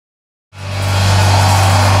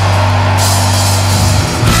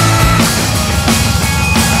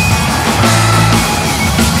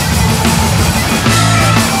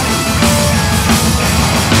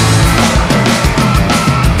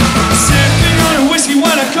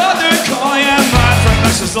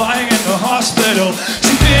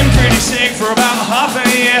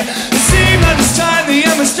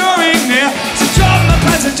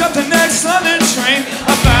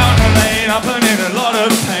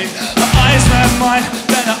of pain. Her eyes met mine,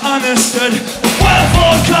 then I understood. Well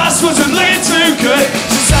forecast wasn't looking too good.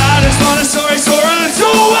 She sat as Montessori saw a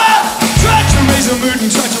little well. Tried to raise her mood and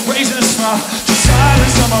tried to raise her smile. She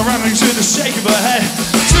silenced on my rambling to the shake of her head.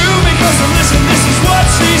 True, because I listened, this is what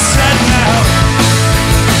she said now.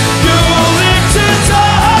 You'll live to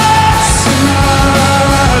dance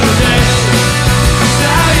another day.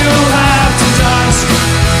 Now you'll have to dance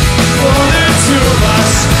for the two of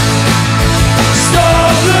us.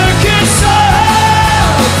 Stop looking so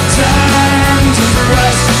time to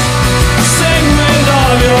rest. Sing with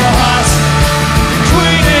all your heart.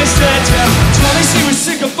 Queen is dead, yeah. Johnny, she was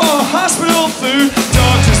sick of all hospital food.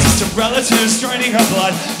 Doctors, distant relatives draining her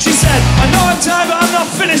blood. She said, I know I'm tired, but I'm not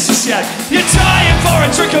finished just yet. You're dying for a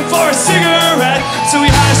drink and for a cigarette. So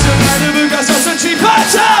we had some kind of book ourselves a cheap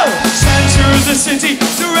hotel. Center of the city,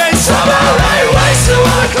 the rain somehow lay waste to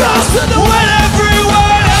our class. But when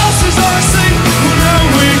everyone else is on a sleep, we know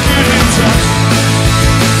we couldn't touch.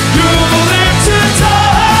 You'll live to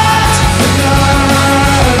dance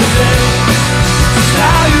another day.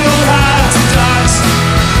 Now you'll have to dance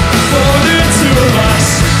for the two of us.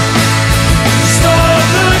 Stop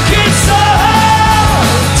looking so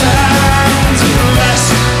down to rest.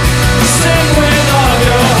 Sing with all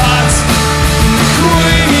your heart. The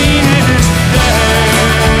Queen is dead.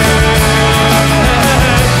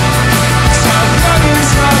 Stop running,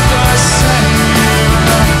 stop the same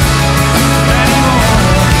anymore.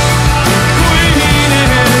 The Queen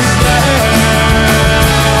is dead.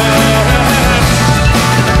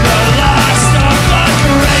 The last of the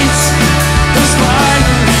greats is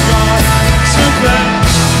finally gone to bed.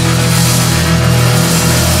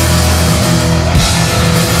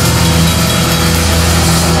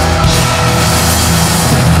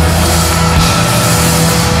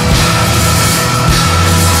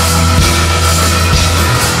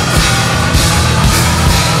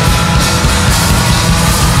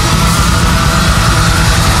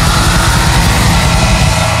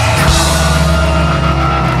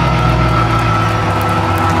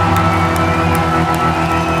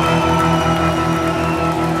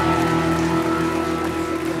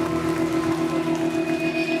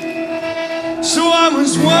 So I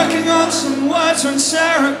was working on some words when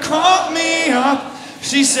Sarah caught me up.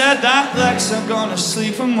 She said that Lex had gone to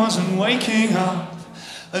sleep and wasn't waking up.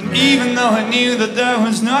 And even though I knew that there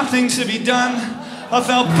was nothing to be done, I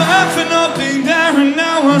felt bad for not being there, and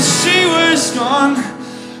now while she was gone.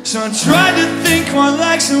 So I tried to think what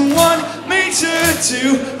Lex would want me to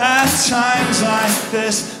do at times like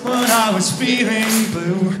this when I was feeling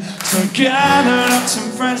blue. So I gathered up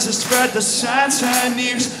some friends to spread the sad, sad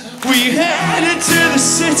news. We headed to the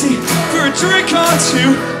city for a drink or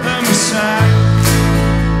two, and we sang.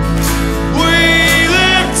 We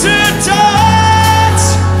live to die.